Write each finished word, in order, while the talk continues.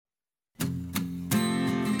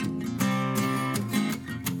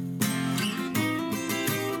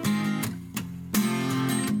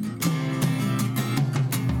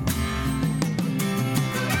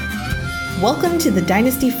Welcome to the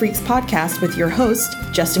Dynasty Freaks podcast with your host,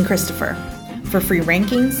 Justin Christopher. For free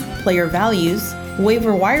rankings, player values,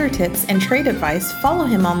 waiver wire tips, and trade advice, follow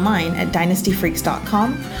him online at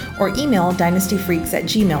dynastyfreaks.com or email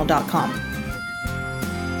dynastyfreaks@gmail.com.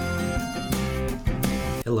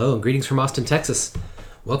 Hello and greetings from Austin, Texas.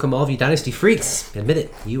 Welcome all of you Dynasty Freaks. Admit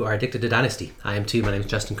it, you are addicted to Dynasty. I am too. My name is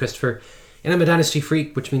Justin Christopher, and I'm a Dynasty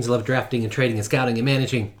Freak, which means I love drafting and trading and scouting and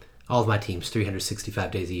managing all of my teams 365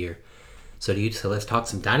 days a year. So let's talk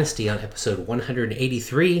some Dynasty on episode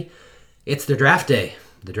 183. It's the draft day.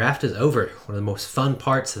 The draft is over. One of the most fun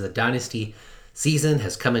parts of the Dynasty season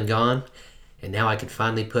has come and gone, and now I can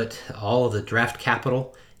finally put all of the draft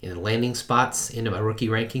capital and landing spots into my rookie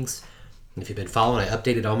rankings. If you've been following, I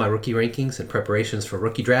updated all my rookie rankings and preparations for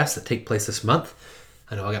rookie drafts that take place this month.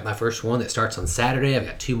 I know I got my first one that starts on Saturday. I've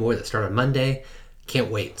got two more that start on Monday. Can't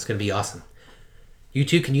wait. It's going to be awesome. You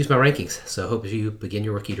too can use my rankings. So I hope as you begin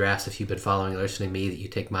your rookie drafts, if you've been following and listening to me, that you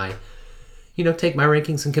take my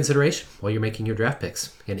rankings in consideration while you're making your draft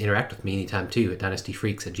picks, and interact with me anytime too at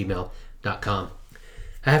dynastyfreaks@gmail.com.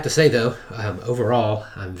 I have to say though, overall,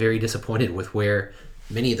 I'm very disappointed with where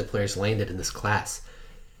many of the players landed in this class.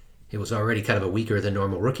 It was already kind of a weaker than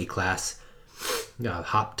normal rookie class.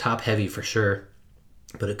 Top heavy for sure.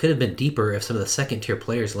 But it could have been deeper if some of the second tier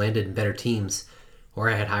players landed in better teams, or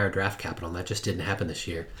I had higher draft capital, and that just didn't happen this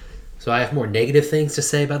year. So I have more negative things to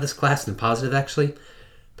say about this class than positive actually.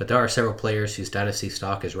 But there are several players whose dynasty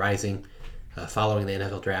stock is rising following the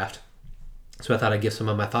NFL draft. So I thought I'd give some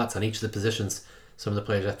of my thoughts on each of the positions. Some of the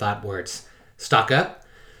players I thought where it's stock up,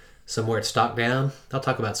 some where it's stock down. I'll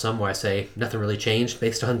talk about some where I say nothing really changed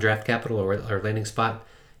based on draft capital or landing spot.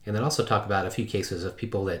 And then also talk about a few cases of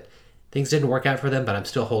people that things didn't work out for them, but I'm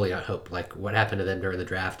still holding out hope. Like what happened to them during the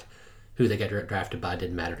draft, who they got drafted by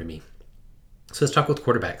didn't matter to me. So let's talk with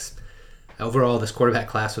quarterbacks. Overall, this quarterback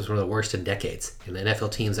class was one of the worst in decades, and the NFL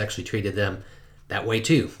teams actually treated them that way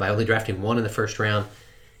too, by only drafting one in the first round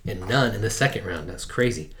and none in the second round. That's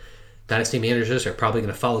crazy. Dynasty managers are probably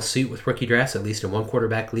going to follow suit with rookie drafts, at least in one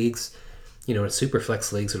quarterback leagues. In super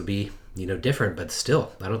flex leagues it'll be different, but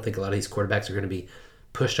still, I don't think a lot of these quarterbacks are going to be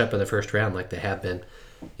pushed up in the first round like they have been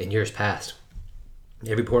in years past.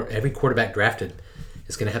 Every quarterback drafted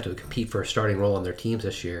is going to have to compete for a starting role on their teams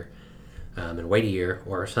this year, and wait a year,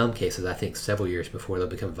 or in some cases, I think several years before they'll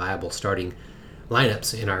become viable starting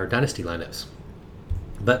lineups in our Dynasty lineups.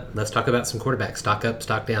 But let's talk about some quarterbacks. Stock up,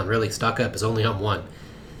 stock down. Really, stock up is only on one.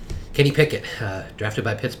 Kenny Pickett, drafted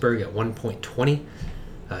by Pittsburgh at 1.20.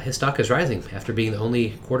 His stock is rising after being the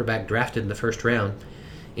only quarterback drafted in the first round,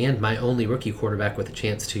 and my only rookie quarterback with a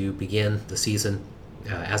chance to begin the season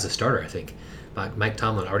as a starter, I think. Mike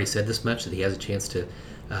Tomlin already said this much, that he has a chance to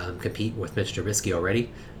compete with Mitch Trubisky already.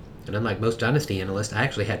 And unlike most Dynasty analysts, I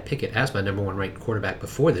actually had Pickett as my number one ranked quarterback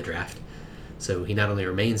before the draft. So he not only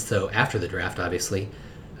remains so after the draft, obviously,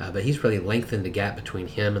 but he's really lengthened the gap between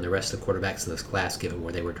him and the rest of the quarterbacks in this class, given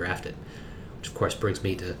where they were drafted. Which, of course, brings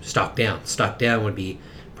me to stock down. Stock down would be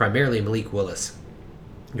primarily Malik Willis,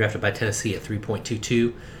 drafted by Tennessee at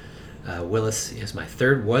 3.22. Willis was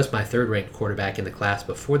my third ranked quarterback in the class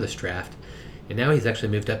before this draft, and now he's actually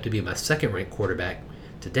moved up to be my second ranked quarterback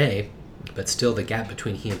today. But still, the gap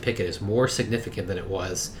between he and Pickett is more significant than it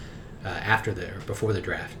was before the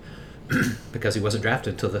draft, because he wasn't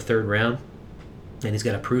drafted until the third round, and he's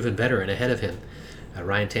got a proven veteran ahead of him.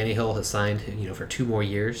 Ryan Tannehill has signed, for 2 more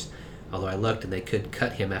years. Although I looked, and they could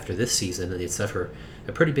cut him after this season, and they'd suffer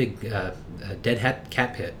a pretty big dead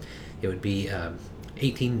cap hit. It would be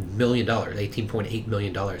 $18 million, $18.8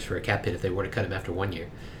 million for a cap hit if they were to cut him after 1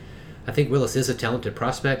 year. I think Willis is a talented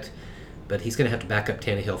prospect, but he's going to have to back up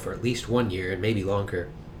Tannehill for at least 1 year and maybe longer.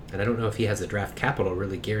 And I don't know if he has the draft capital to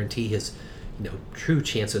really guarantee his, true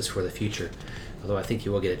chances for the future. Although I think he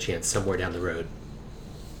will get a chance somewhere down the road.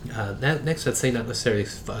 Next, I'd say not necessarily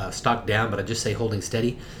stock down, but I'd just say holding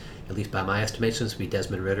steady, at least by my estimations, would be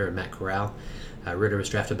Desmond Ridder and Matt Corral. Ridder was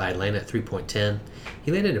drafted by Atlanta at 3.10.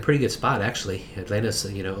 He landed in a pretty good spot, actually. Atlanta's,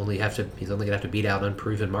 he's only going to have to beat out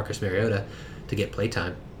unproven Marcus Mariota to get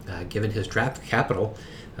playtime. Given his draft capital,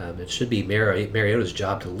 it should be Mariota's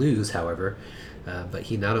job to lose, however. But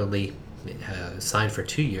he not only signed for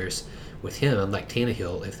 2 years with him, unlike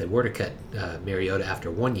Tannehill, if they were to cut Mariota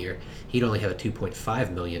after 1 year, he'd only have a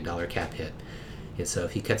 $2.5 million cap hit. And so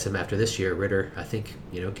if he cuts him after this year, Ridder, I think,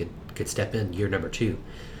 could step in year number 2.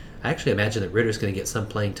 I actually imagine that Ridder's going to get some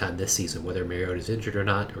playing time this season, whether Mariota's injured or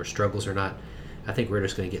not, or struggles or not. I think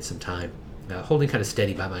Ridder's going to get some time. Holding kind of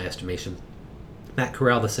steady by my estimation. Matt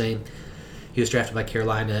Corral, the same. He was drafted by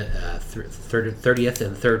Carolina 30th in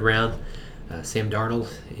the third round. Sam Darnold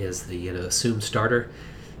is the assumed starter.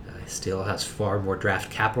 Still has far more draft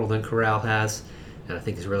capital than Corral has, and I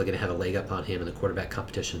think he's really going to have a leg up on him in the quarterback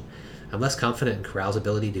competition. I'm less confident in Corral's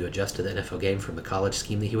ability to adjust to the NFL game from the college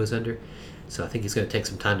scheme that he was under, so I think he's going to take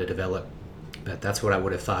some time to develop. But that's what I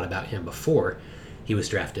would have thought about him before he was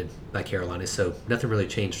drafted by Carolina, so nothing really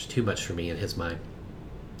changed too much for me in his mind.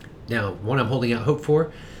 Now, one I'm holding out hope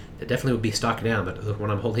for, it definitely would be stock down, but the one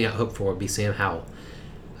I'm holding out hope for would be Sam Howell.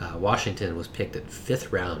 Washington was picked at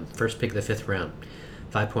 5th round, first pick of the 5th round,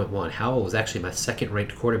 5.1. Howell was actually my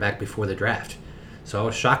second-ranked quarterback before the draft. So I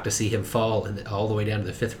was shocked to see him fall all the way down to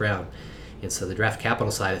the 5th round. And so the draft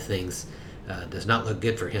capital side of things does not look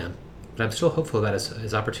good for him. But I'm still hopeful about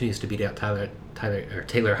his opportunities to beat out Taylor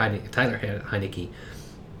Heinicke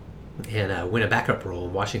and win a backup role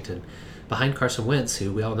in Washington behind Carson Wentz,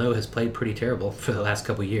 who we all know has played pretty terrible for the last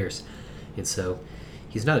couple years. And so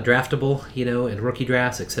he's not a draftable, in rookie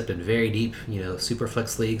drafts, except in very deep, super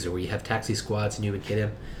flex leagues or where you have taxi squads and you would get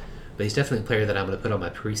him. But he's definitely a player that I'm going to put on my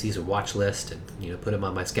preseason watch list and, put him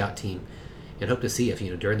on my scout team and hope to see if,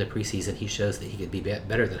 during the preseason he shows that he could be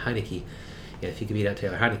better than Heinicke. And if he could beat out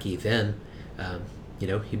Taylor Heinicke, then,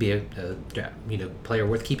 he'd be a player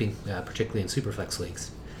worth keeping, particularly in super flex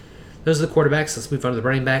leagues. Those are the quarterbacks. Let's move on to the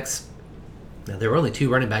running backs. Now, there were only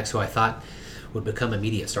 2 running backs who I thought would become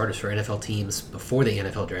immediate starters for NFL teams before the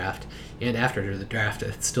NFL draft, and after the draft,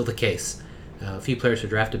 it's still the case. A few players were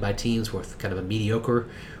drafted by teams with kind of a mediocre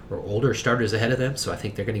or older starters ahead of them, so I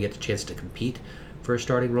think they're going to get the chance to compete for a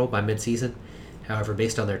starting role by midseason. However,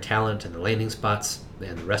 based on their talent and the landing spots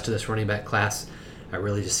and the rest of this running back class, I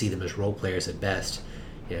really just see them as role players at best.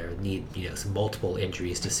 Need some multiple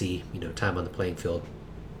injuries to see time on the playing field.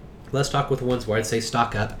 Let's talk with the ones where I'd say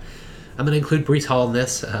stock up. I'm going to include Breece Hall in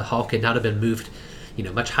this. Hall could not have been moved,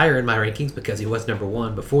 much higher in my rankings because he was number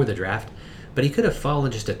 1 before the draft, but he could have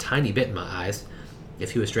fallen just a tiny bit in my eyes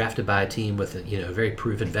if he was drafted by a team with a very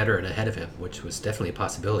proven veteran ahead of him, which was definitely a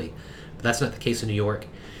possibility. But that's not the case in New York.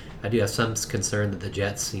 I do have some concern that the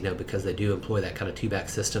Jets, because they do employ that kind of 2-back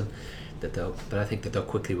system, but I think that they'll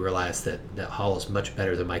quickly realize that Hall is much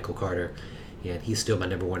better than Michael Carter, and he's still my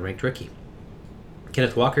number 1 ranked rookie.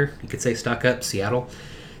 Kenneth Walker, you could say stock up, Seattle.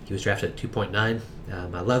 He was drafted at 2.9.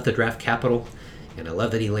 I love the draft capital, and I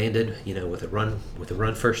love that he landed, with a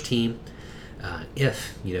run first team.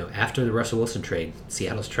 If after the Russell Wilson trade,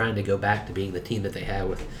 Seattle's trying to go back to being the team that they had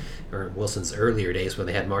with Wilson's earlier days when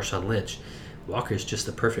they had Marshawn Lynch, Walker's just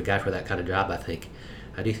the perfect guy for that kind of job. I think.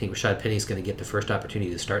 I do think Rashad Penny's going to get the first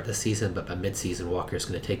opportunity to start this season, but by midseason, Walker's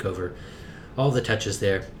going to take over all the touches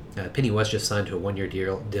there. Penny was just signed to a 1-year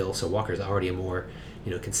deal, so Walker's already a more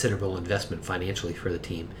considerable investment financially for the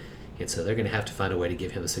team, and so they're going to have to find a way to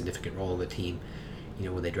give him a significant role in the team.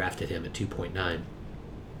 When they drafted him at 2.9,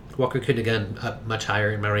 Walker couldn't have gone up much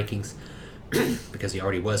higher in my rankings because he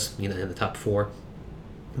already was in the top 4.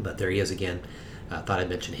 But there he is again. Thought I'd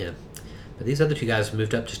mention him. But these other 2 guys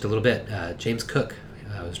moved up just a little bit. James Cook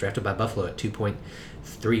was drafted by Buffalo at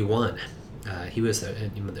 2.31. He was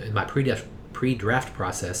in my pre-draft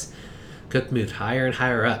process. Cook moved higher and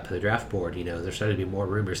higher up the draft board. There started to be more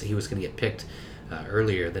rumors that he was going to get picked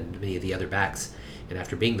earlier than many of the other backs. And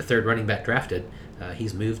after being the 3rd running back drafted,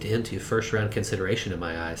 he's moved into first-round consideration in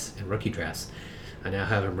my eyes in rookie drafts. I now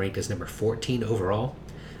have him ranked as number 14 overall.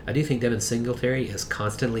 I do think Devin Singletary is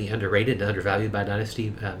constantly underrated and undervalued by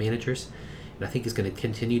dynasty managers, and I think he's going to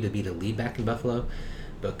continue to be the lead back in Buffalo.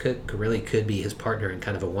 But Cook really could be his partner in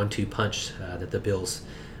kind of a 1-2 punch that the Bills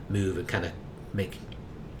move and kind of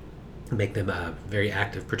make them very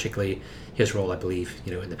active, particularly his role, I believe,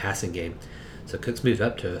 in the passing game. So Cook's moved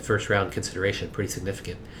up to first-round consideration, pretty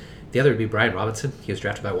significant. The other would be Brian Robinson. He was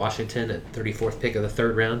drafted by Washington at 34th pick of the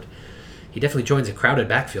 3rd round. He definitely joins a crowded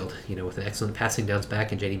backfield, with an excellent passing downs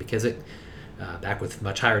back in J.D. McKissick, back with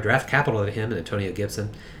much higher draft capital than him and Antonio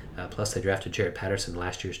Gibson. Plus, they drafted Jarrett Patterson in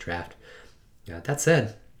last year's draft. That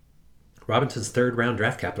said, Robinson's 3rd round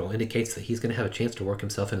draft capital indicates that he's going to have a chance to work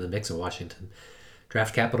himself into the mix in Washington.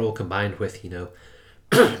 Draft capital combined with,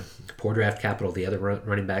 poor draft capital of the other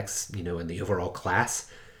running backs, in the overall class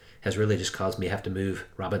has really just caused me to have to move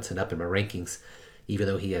Robinson up in my rankings, even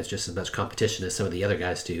though he has just as much competition as some of the other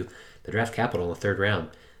guys do. The draft capital in the 3rd round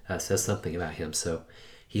says something about him, so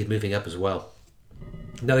he's moving up as well.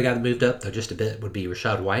 Another guy that moved up, though just a bit, would be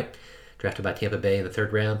Rachaad White, drafted by Tampa Bay in the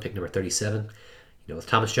 3rd round, pick number 37. With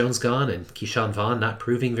Thomas Jones gone and Keyshawn Vaughn not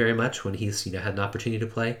proving very much when he's had an opportunity to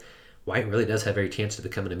play, White really does have every chance to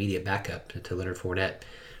become an immediate backup to Leonard Fournette.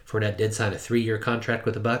 Fournette did sign a 3-year contract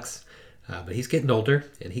with the Bucs, but he's getting older,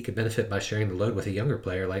 and he could benefit by sharing the load with a younger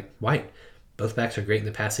player like White. Both backs are great in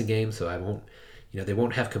the passing game, so they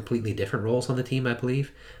won't have completely different roles on the team, I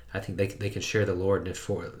believe. I think they can share the load,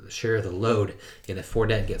 and share the load. And if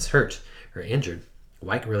Fournette gets hurt or injured,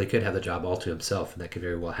 White really could have the job all to himself, and that could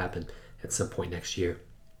very well happen at some point next year.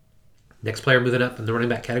 Next player moving up in the running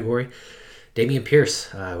back category, Dameon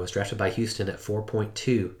Pierce was drafted by Houston at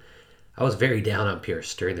 4.2. I was very down on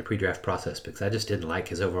Pierce during the pre-draft process because I just didn't like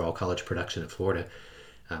his overall college production at Florida.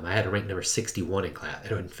 I had a rank number 61 in class.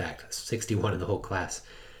 In fact, 61 in the whole class.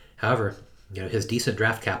 However, his decent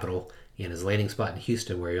draft capital and his landing spot in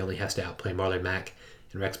Houston, where he only has to outplay Marlon Mack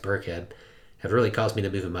and Rex Burkhead, have really caused me to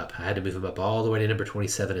move him up. I had to move him up all the way to number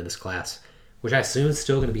 27 in this class, which I assume is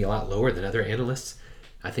still going to be a lot lower than other analysts.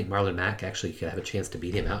 I think Marlon Mack actually could have a chance to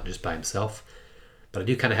beat him out just by himself. But I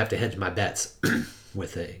do kind of have to hedge my bets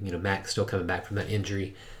with Mack still coming back from that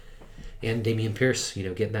injury, and Dameon Pierce,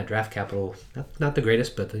 getting that draft capital, not the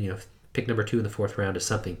greatest, but pick number 2 in the 4th round is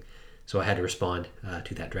something. So I had to respond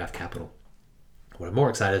to that draft capital. What I'm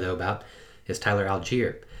more excited though about is Tyler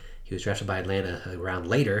Algier. He was drafted by Atlanta a round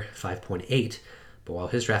later, 5.8. But while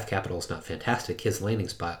his draft capital is not fantastic, his landing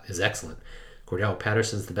spot is excellent. Cordell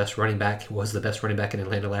Patterson's the best running back. Was the best running back in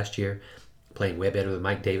Atlanta last year, playing way better than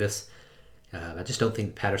Mike Davis. I just don't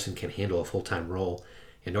think Patterson can handle a full-time role,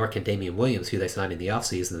 and nor can Damian Williams, who they signed in the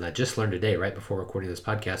offseason. And I just learned today, right before recording this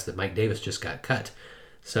podcast, that Mike Davis just got cut.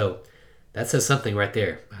 So that says something right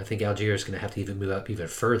there. I think Algier is going to have to even move up even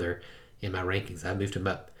further in my rankings. I moved him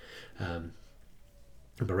up in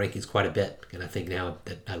my rankings quite a bit, and I think now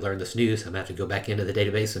that I learned this news, I'm going to have to go back into the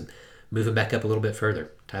database and move him back up a little bit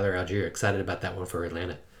further. Tyler Algier, excited about that one for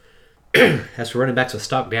Atlanta. As for running backs with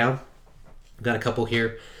stock down, I've got a couple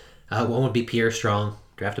here. One would be Pierre Strong,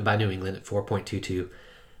 drafted by New England at 4.22.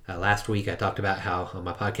 Last week I talked about how on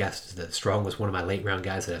my podcast that Strong was one of my late round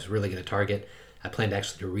guys that I was really going to target. I planned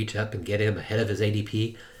actually to reach up and get him ahead of his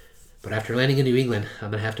ADP. But after landing in New England,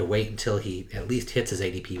 I'm going to have to wait until he at least hits his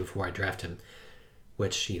ADP before I draft him,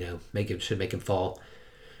 which, should make him fall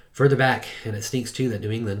further back. And it stinks too that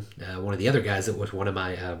New England, one of the other guys that was one of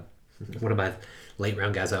my late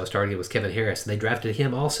round guys I was targeting was Kevin Harris, and they drafted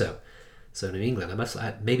him also. So New England,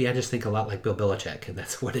 maybe I just think a lot like Bill Belichick, and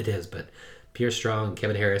that's what it is. But Pierre Strong and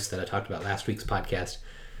Kevin Harris that I talked about last week's podcast,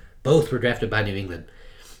 both were drafted by New England.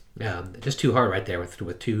 Just too hard right there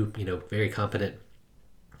with two very competent,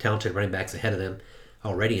 talented running backs ahead of them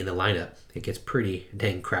already in the lineup. It gets pretty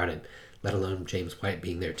dang crowded, let alone James White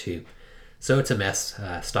being there too. So it's a mess.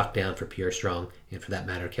 Stock down for Pierre Strong, and for that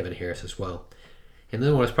matter, Kevin Harris as well. And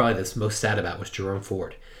then what I was probably the most sad about was Jerome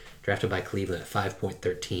Ford, drafted by Cleveland at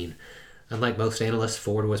 5.13. Unlike most analysts,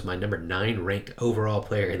 Ford was my number 9 ranked overall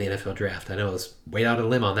player in the NFL draft. I know I was way out on a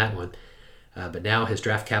limb on that one, but now his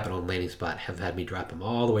draft capital and landing spot have had me drop him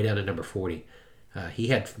all the way down to number 40. He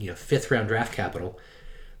had 5th round draft capital,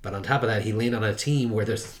 but on top of that, he landed on a team where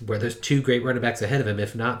there's 2 great running backs ahead of him,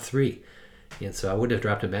 if not 3. And so I wouldn't have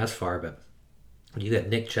dropped him as far, but when you got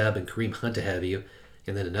Nick Chubb and Kareem Hunt ahead of you,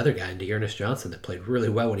 and then another guy, Dearness Johnson, that played really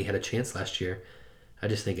well when he had a chance last year, I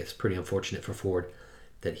just think it's pretty unfortunate for Ford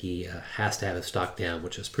that he has to have his stock down,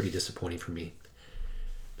 which is pretty disappointing for me.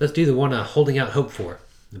 Let's do the one holding out hope for.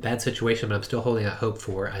 A bad situation, but I'm still holding out hope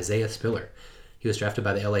for Isaiah Spiller. He was drafted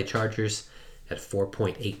by the LA Chargers at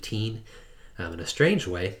 4.18. In a strange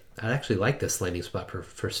way, I actually like this landing spot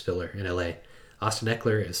for Spiller in LA. Austin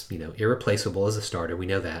Eckler is irreplaceable as a starter, we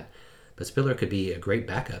know that. But Spiller could be a great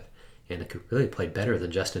backup, and it could really play better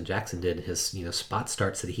than Justin Jackson did in his spot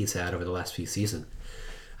starts that he's had over the last few seasons.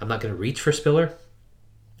 I'm not going to reach for Spiller,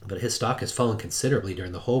 but his stock has fallen considerably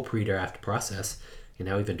during the whole pre-draft process, and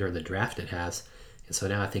now even during the draft it has. And so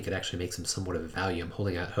now I think it actually makes him somewhat of a value. I'm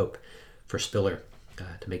holding out hope for Spiller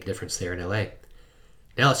to make a difference there in LA.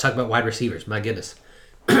 Now let's talk about wide receivers. My goodness.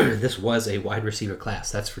 This was a wide receiver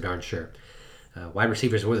class, that's for darn sure. Wide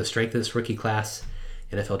receivers were the strength of this rookie class.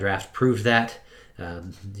 NFL Draft proved that.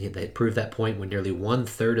 They proved that point when nearly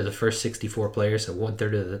 1/3 of the first 64 players, so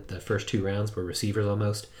 1/3 of the first 2 rounds were receivers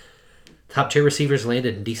almost. Top tier receivers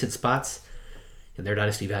landed in decent spots, and their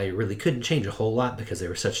dynasty value really couldn't change a whole lot because they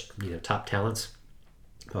were such top talents.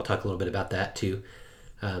 I'll talk a little bit about that too.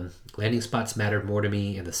 Landing spots mattered more to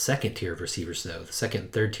me in the second tier of receivers, though, the second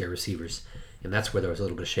and third tier receivers, and that's where there was a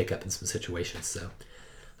little bit of shakeup in some situations. So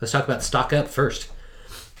let's talk about stock up first.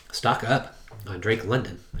 Stock up on Drake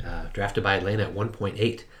London, drafted by Atlanta at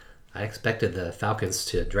 1.8. I expected the Falcons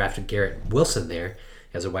to draft Garrett Wilson there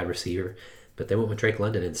as a wide receiver, but they went with Drake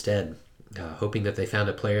London instead, hoping that they found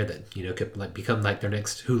a player that could become like their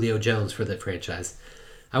next Julio Jones for the franchise.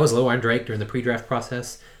 I was low on Drake during the pre-draft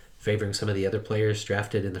process, favoring some of the other players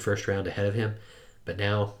drafted in the first round ahead of him, but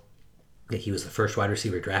now that he was the first wide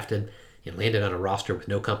receiver drafted and landed on a roster with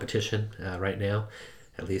no competition right now,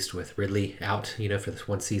 at least with Ridley out, for this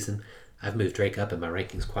one season, I've moved Drake up in my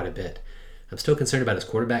rankings quite a bit. I'm still concerned about his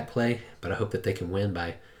quarterback play, but I hope that they can win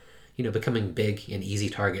by, becoming big and easy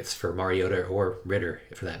targets for Mariota or Ritter,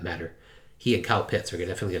 for that matter. He and Kyle Pitts are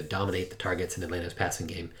definitely going to dominate the targets in Atlanta's passing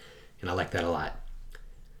game, and I like that a lot.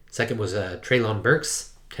 Second was Treylon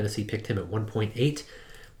Burks. Tennessee picked him at 1.8.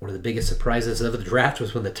 One of the biggest surprises of the draft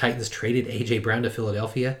was when the Titans traded A.J. Brown to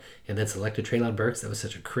Philadelphia and then selected Treylon Burks. That was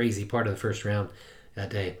such a crazy part of the first round that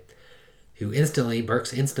day.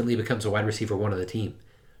 Burks instantly becomes a wide receiver one of the team.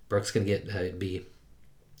 Burks going to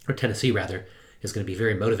Tennessee is going to be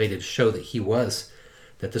very motivated to show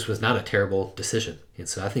that this was not a terrible decision. And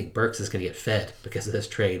so I think Burks is going to get fed because of this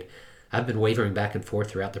trade. I've been wavering back and forth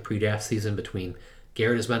throughout the pre-draft season between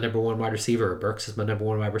Garrett as my number one wide receiver or Burks as my number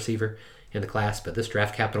one wide receiver in the class. But this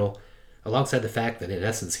draft capital, alongside the fact that in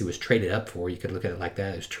essence he was traded up for, you could look at it like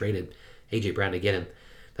that, it was traded A.J. Brown to get him.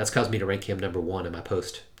 That's caused me to rank him number one in my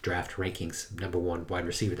post-draft rankings, number one wide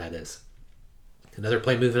receiver, that is. Another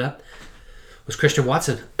play moving up was Christian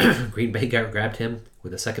Watson. Green Bay grabbed him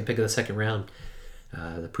with the second pick of the second round.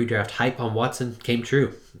 The pre-draft hype on Watson came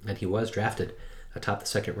true, and he was drafted atop the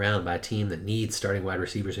second round by a team that needs starting wide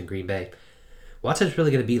receivers in Green Bay. Watson's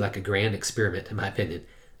really going to be like a grand experiment, in my opinion,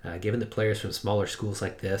 given that players from smaller schools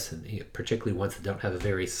like this, and particularly ones that don't have a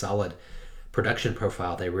very solid production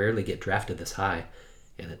profile, they rarely get drafted this high.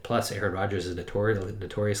 And plus, Aaron Rodgers is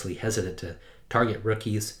notoriously hesitant to target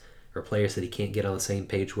rookies or players that he can't get on the same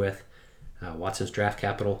page with. Watson's draft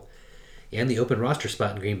capital and the open roster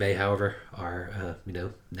spot in Green Bay, however, are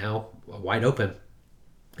now wide open.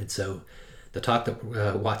 And so the talk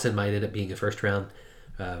that Watson might end up being a first-round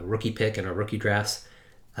rookie pick in our rookie drafts,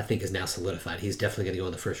 I think is now solidified. He's definitely going to go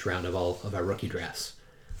in the first round of all of our rookie drafts.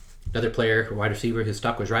 Another player, wide receiver, whose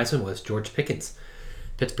stock was rising was George Pickens.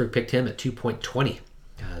 Pittsburgh picked him at 2.20.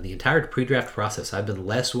 The entire pre-draft process, I've been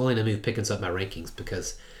less willing to move Pickens up my rankings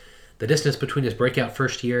because the distance between his breakout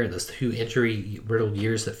first year and those 2 injury-riddled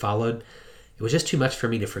years that followed, it was just too much for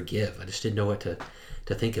me to forgive. I just didn't know what to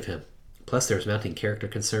think of him. Plus, there was mounting character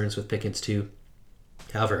concerns with Pickens too.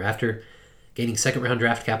 However, after gaining second-round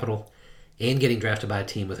draft capital and getting drafted by a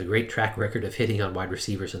team with a great track record of hitting on wide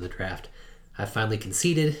receivers in the draft, I've finally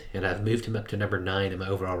conceded, and I've moved him up to number 9 in my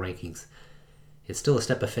overall rankings. It's still a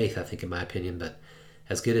step of faith, I think, in my opinion, but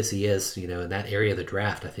as good as he is, in that area of the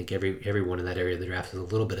draft, I think everyone in that area of the draft is a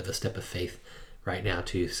little bit of a step of faith right now,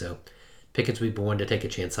 too. So Pickens we've been wanting to take a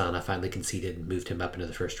chance on. I finally conceded and moved him up into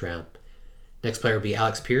the first round. Next player would be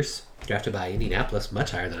Alex Pierce, drafted by Indianapolis,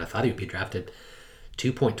 much higher than I thought he would be drafted,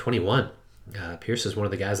 2.21. Pierce is one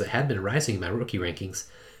of the guys that had been rising in my rookie rankings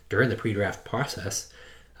during the pre-draft process,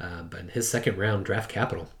 but his second-round draft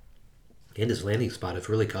capital and his landing spot have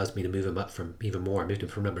really caused me to move him up from even more. I moved him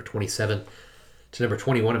from number 27 to number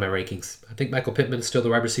 21 in my rankings. I think Michael Pittman is still the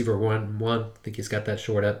wide receiver one. I think he's got that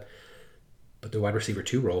short up. But the wide receiver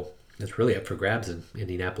 2 role is really up for grabs in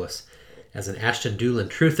Indianapolis. As an Ashton Dulin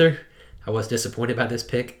truther, I was disappointed by this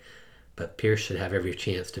pick, but Pierce should have every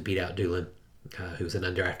chance to beat out Dulin, who's an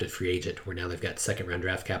undrafted free agent, where now they've got second-round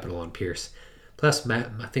draft capital on Pierce. Plus,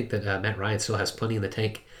 I think that Matt Ryan still has plenty in the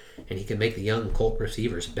tank, and he can make the young Colt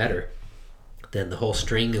receivers better than the whole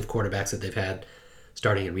string of quarterbacks that they've had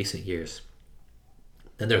starting in recent years.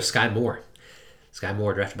 Then there's Sky Moore. Sky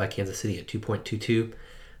Moore drafted by Kansas City at 2.22.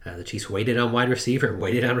 The Chiefs waited on wide receiver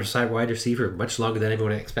much longer than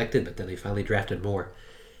everyone expected, but then they finally drafted Moore.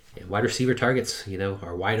 And wide receiver targets,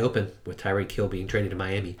 are wide open with Tyreek Hill being traded to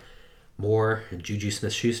Miami. Moore and Juju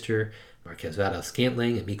Smith-Schuster, Marquez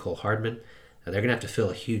Valdes-Scantling, and Mecole Hardman, they're going to have to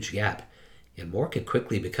fill a huge gap. And Moore could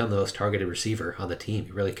quickly become the most targeted receiver on the team.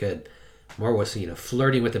 He really could. Moore was,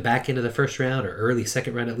 flirting with the back end of the first round or early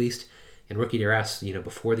second round at least in rookie drafts,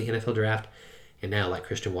 before the NFL draft. And now, like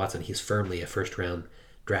Christian Watson, he's firmly a first-round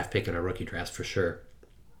draft pick in our rookie drafts for sure.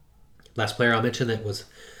 Last player I'll mention that was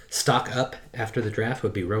stock up after the draft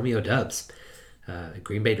would be Romeo Doubs.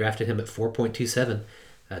 Green Bay drafted him at 4.27.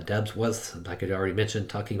 Doubs was, like I already mentioned,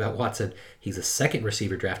 talking about Watson, he's a second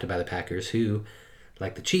receiver drafted by the Packers who,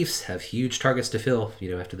 like the Chiefs, have huge targets to fill,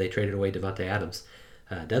 after they traded away Devontae Adams.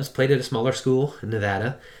 Doubs played at a smaller school in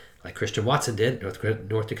Nevada, like Christian Watson did,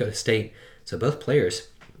 North Dakota State. So both players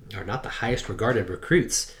are not the highest regarded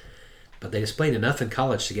recruits, but they displayed enough in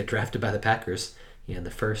college to get drafted by the Packers in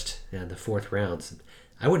the first and the fourth rounds.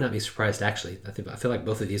 I would not be surprised, actually. I feel like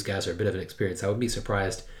both of these guys are a bit of an experience. I wouldn't be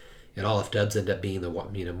surprised at all if Doubs ended up being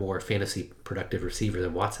the more fantasy productive receiver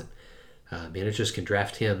than Watson. Managers can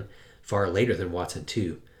draft him far later than Watson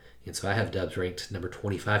too. And so I have Doubs ranked number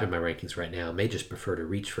 25 in my rankings right now. I may just prefer to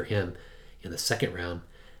reach for him in the second round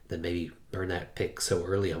than maybe burn that pick so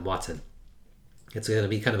early on Watson. It's going to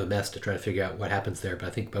be kind of a mess to try to figure out what happens there, but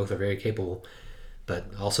I think both are very capable. but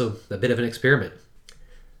also a bit of an experiment.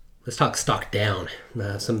 Let's talk stock down.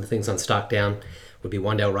 Some of the things on stock down would be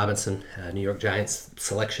Wan'Dale Robinson, New York Giants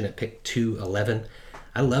selection at pick 211.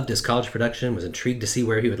 I loved his college production, was intrigued to see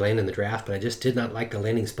where he would land in the draft, but I just did not like the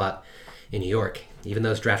landing spot in New York, even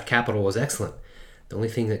though his draft capital was excellent. The only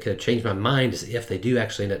thing that could have changed my mind is if they do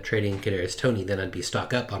actually end up trading Kadarius Toney, then I'd be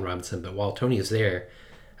stock up on Robinson. But while Toney is there,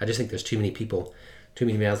 I just think there's too many people, too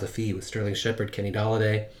many mouths to feed with Sterling Shepard, Kenny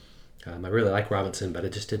Golladay. I really like Robinson, but I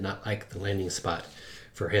just did not like the landing spot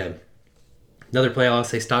for him. Another play I'll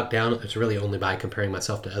say stock down, it's really only by comparing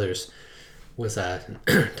myself to others, was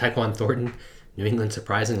Tyquan Thornton. New England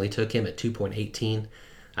surprisingly took him at 2.18.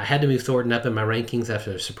 I had to move Thornton up in my rankings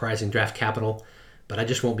after surprising draft capital, but I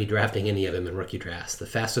just won't be drafting any of them in rookie drafts. The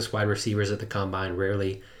fastest wide receivers at the combine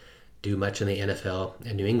rarely do much in the NFL,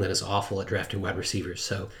 and New England is awful at drafting wide receivers.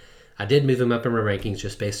 So I did move him up in my rankings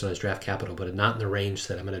just based on his draft capital, but not in the range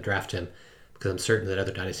that I'm going to draft him because I'm certain that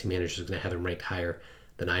other dynasty managers are going to have him ranked higher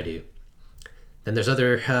than I do. Then there's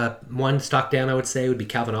one stock down I would say would be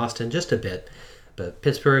Calvin Austin, just a bit. But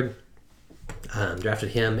Pittsburgh drafted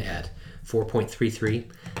him at 4.33.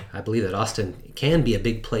 I believe that Austin can be a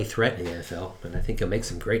big play threat in the NFL, and I think he'll make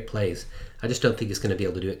some great plays. I just don't think he's going to be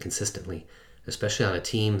able to do it consistently, especially on a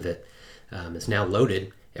team that is now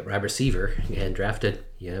loaded at wide receiver and drafted,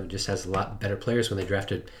 just has a lot better players when they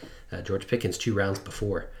drafted George Pickens 2 rounds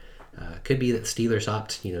before. Could be that the Steelers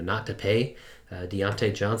opt, not to pay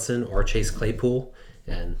Deontay Johnson or Chase Claypool,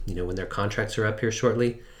 and when their contracts are up here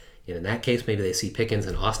shortly, and in that case maybe they see Pickens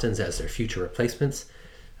and Austin's as their future replacements,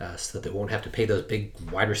 so that they won't have to pay those big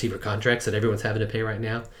wide receiver contracts that everyone's having to pay right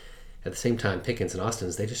now. At the same time, Pickens and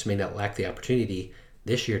Austin's, they just may not lack the opportunity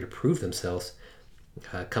this year to prove themselves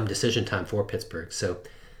come decision time for Pittsburgh. So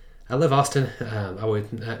I love Austin. I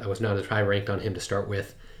was not as high ranked on him to start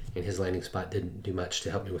with, and his landing spot didn't do much to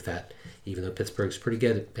help me with that, even though Pittsburgh's pretty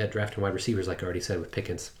good at drafting wide receivers, like I already said with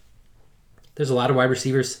Pickens. There's a lot of wide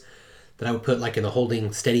receivers that I would put like in the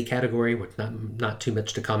holding steady category, with not too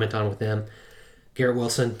much to comment on with them. Garrett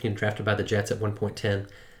Wilson, drafted by the Jets at 1.10.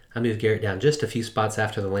 I moved Garrett down just a few spots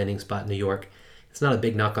after the landing spot in New York. It's not a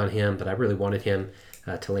big knock on him, but I really wanted him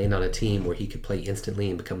to land on a team where he could play instantly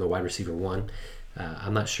and become the wide receiver 1.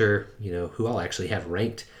 I'm not sure, who I'll actually have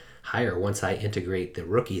ranked higher once I integrate the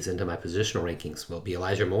rookies into my positional rankings. Will it be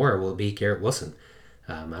Elijah Moore or will it be Garrett Wilson?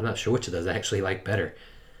 I'm not sure which of those I actually like better.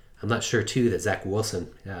 I'm not sure, too, that Zach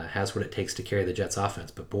Wilson has what it takes to carry the Jets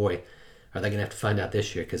offense, but boy, are they going to have to find out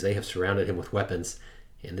this year, because they have surrounded him with weapons,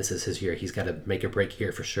 and this is his year. He's got to make a break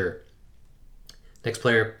here for sure. Next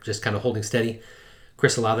player, just kind of holding steady,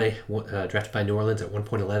 Chris Olave, drafted by New Orleans at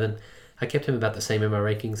 1.11. I kept him about the same in my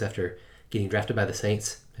rankings after getting drafted by the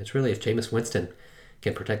Saints. It's really if Jameis Winston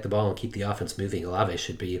can protect the ball and keep the offense moving, Olave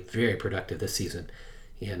should be very productive this season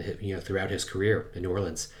and throughout his career in New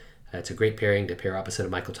Orleans. It's a great pairing to pair opposite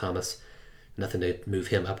of Michael Thomas. Nothing to move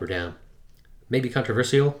him up or down. Maybe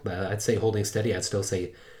controversial, but I'd say holding steady. I'd still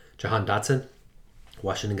say Jahan Dotson.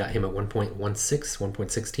 Washington got him at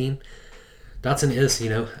 1.16. Dotson is,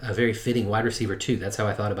 a very fitting wide receiver too. That's how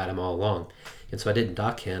I thought about him all along. And so I didn't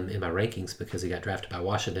dock him in my rankings because he got drafted by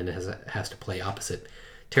Washington and has to play opposite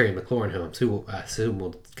Terry McLaurin, who I assume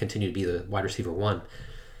will continue to be the wide receiver 1.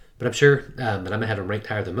 But I'm sure that I'm going to have him ranked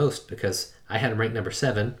higher than most because I had him ranked number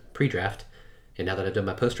 7 pre-draft, and now that I've done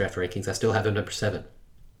my post-draft rankings, I still have him number 7.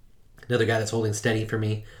 Another guy that's holding steady for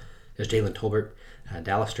me is Jalen Tolbert.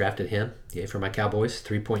 Dallas drafted him for my Cowboys,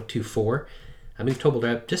 3.24. I moved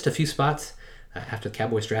Tolbert up just a few spots after the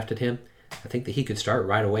Cowboys drafted him. I think that he could start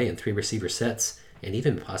right away in 3 receiver sets and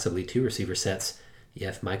even possibly 2 receiver sets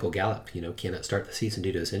if Michael Gallup, cannot start the season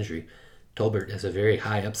due to his injury. Tolbert is a very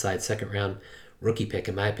high upside second-round rookie pick,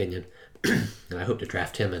 in my opinion, and I hope to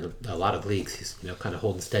draft him in a lot of leagues. He's kind of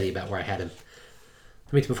holding steady about where I had him.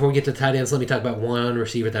 Before we get to tight ends, let me talk about one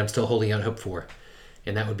receiver that I'm still holding out hope for,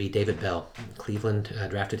 and that would be David Bell. Cleveland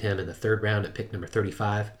drafted him in the 3rd round at pick number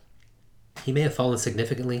 35. He may have fallen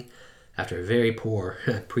significantly after a very poor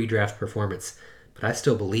pre-draft performance, but I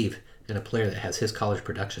still believe in a player that has his college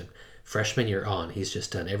production. Freshman year on, he's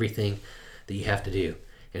just done everything that you have to do,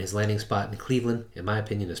 and his landing spot in Cleveland, in my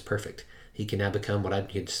opinion, is perfect. He can now become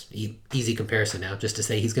what easy comparison now, just to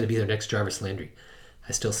say he's going to be their next Jarvis Landry.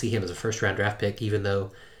 I still see him as a first-round draft pick, even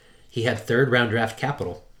though he had 3rd-round draft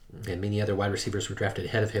capital, and many other wide receivers were drafted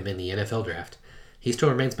ahead of him in the NFL draft. He still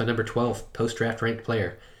remains my number 12 post-draft ranked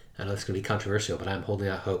player. I know this is going to be controversial, but I'm holding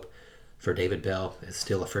out hope for David Bell as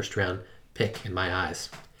still a first-round pick in my eyes.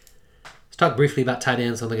 Let's talk briefly about tight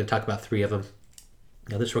ends. I'm only going to talk about 3 of them.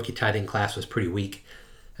 Now, this rookie tight end class was pretty weak.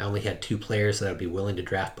 I only had 2 players that I'd be willing to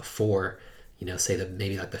draft before, say that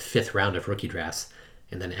maybe like the 5th round of rookie drafts.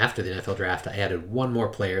 And then after the NFL draft, I added one more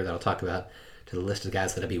player that I'll talk about to the list of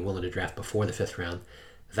guys that I'd be willing to draft before the 5th round.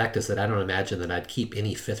 The fact is that I don't imagine that I'd keep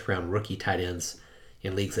any 5th round rookie tight ends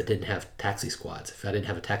in leagues that didn't have taxi squads. If I didn't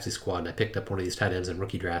have a taxi squad and I picked up one of these tight ends in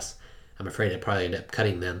rookie drafts, I'm afraid I'd probably end up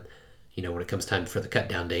cutting them, when it comes time for the cut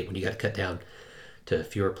down date, when you got to cut down to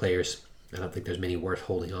fewer players. I don't think there's many worth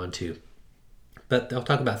holding on to. But I'll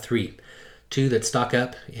talk about 3. 2 that stock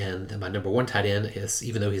up, and my number 1 tight end is,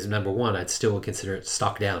 even though he's number 1, I'd still consider it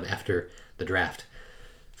stock down after the draft.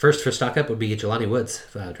 First for stock up would be Jelani Woods,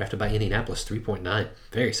 drafted by Indianapolis, 3.9.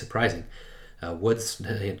 Very surprising. Woods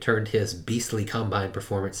turned his beastly combine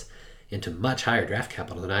performance into much higher draft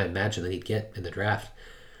capital than I imagined that he'd get in the draft.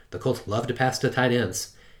 The Colts love to pass to tight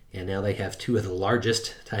ends, and now they have 2 of the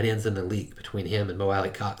largest tight ends in the league between him and Mo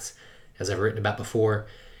Alley-Cox. As I've written about before,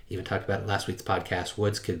 even talked about in last week's podcast,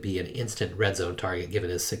 Woods could be an instant red zone target given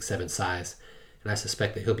his 6'7" size, and I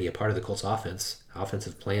suspect that he'll be a part of the Colts'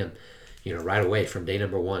 offensive plan, right away from day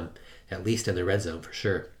number 1, at least in the red zone for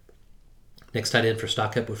sure. Next tight end for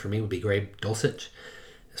stock up for me would be Greg Dulcich.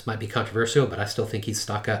 This might be controversial, but I still think he's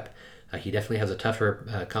stock up. He definitely has a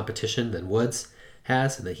tougher competition than Woods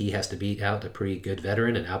has, and that he has to beat out a pretty good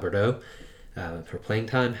veteran in Albert O for playing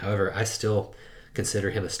time. However, I still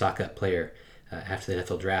consider him a stock up player after the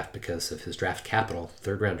NFL draft because of his draft capital.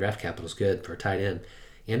 3rd round draft capital is good for a tight end,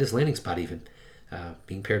 and his landing spot even,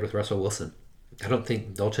 being paired with Russell Wilson. I don't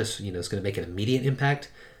think Dulcich is going to make an immediate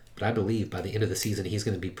impact, but I believe by the end of the season he's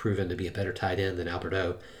going to be proven to be a better tight end than Albert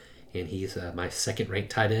O. And he's my 2nd-ranked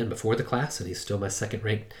tight end before the class, and he's still my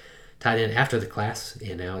 2nd-ranked tight end after the class.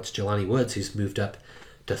 And now it's Jelani Woods who's moved up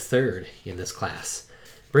to 3rd in this class,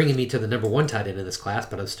 bringing me to the number 1 tight end in this class,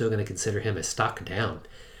 but I'm still going to consider him a stock down.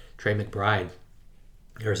 Trey McBride.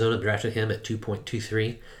 Arizona drafted him at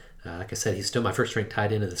 2.23. Like I said, he's still my 1st-ranked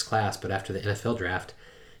tight end in this class, but after the NFL draft,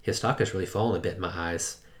 his stock has really fallen a bit in my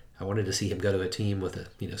eyes. I wanted to see him go to a team with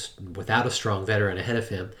without a strong veteran ahead of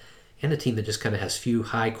him, and a team that just kind of has few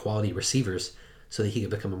high-quality receivers so that he could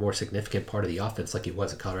become a more significant part of the offense like he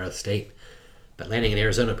was at Colorado State. But landing in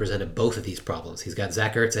Arizona presented both of these problems. He's got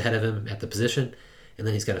Zach Ertz ahead of him at the position, and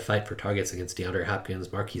then he's got to fight for targets against DeAndre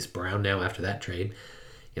Hopkins, Marquise Brown now after that trade,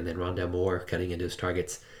 and then Rondale Moore cutting into his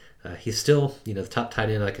targets. He's still, the top tight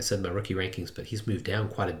end, like I said, in my rookie rankings, but he's moved down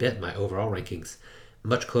quite a bit in my overall rankings,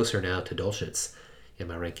 much closer now to Dulcich in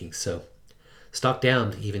my rankings. So stock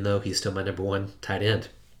down, even though he's still my number 1 tight end.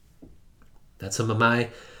 That's some of my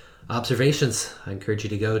observations. I encourage you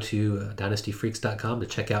to go to dynastyfreaks.com to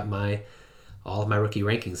check out all of my rookie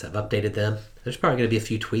rankings. I've updated them. There's probably going to be a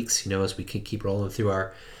few tweaks, as we keep rolling through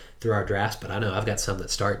our drafts, but I know I've got some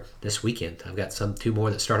that start this weekend. I've got 2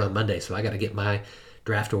 more that start on Monday, so I got to get my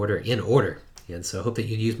draft order in order. And so I hope that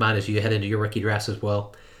you use mine as you head into your rookie drafts as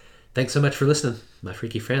well. Thanks so much for listening, my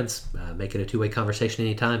freaky friends. Make it a 2-way conversation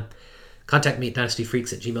anytime. Contact me at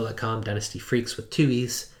dynastyfreaks@gmail.com, dynastyfreaks with 2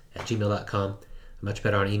 E's at gmail.com. I'm much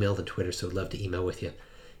better on email than Twitter, so I'd love to email with you,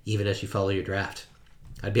 even as you follow your draft.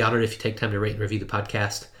 I'd be honored if you take time to rate and review the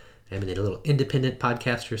podcast. I'm a little independent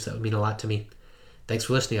podcaster, so that would mean a lot to me. Thanks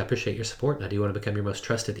for listening. I appreciate your support, and I do want to become your most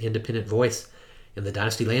trusted independent voice in the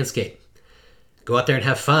Dynasty landscape. Go out there and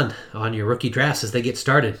have fun on your rookie drafts as they get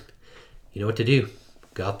started. You know what to do.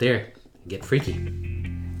 Go out there and get freaky.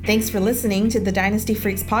 Thanks for listening to the Dynasty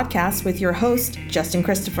Freaks podcast with your host, Justin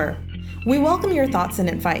Christopher. We welcome your thoughts and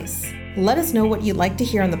advice. Let us know what you'd like to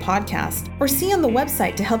hear on the podcast or see on the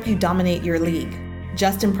website to help you dominate your league.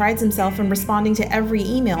 Justin prides himself in responding to every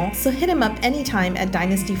email, so hit him up anytime at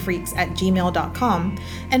dynastyfreaks@gmail.com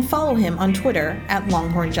and follow him on Twitter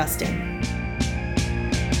 @LonghornJustin.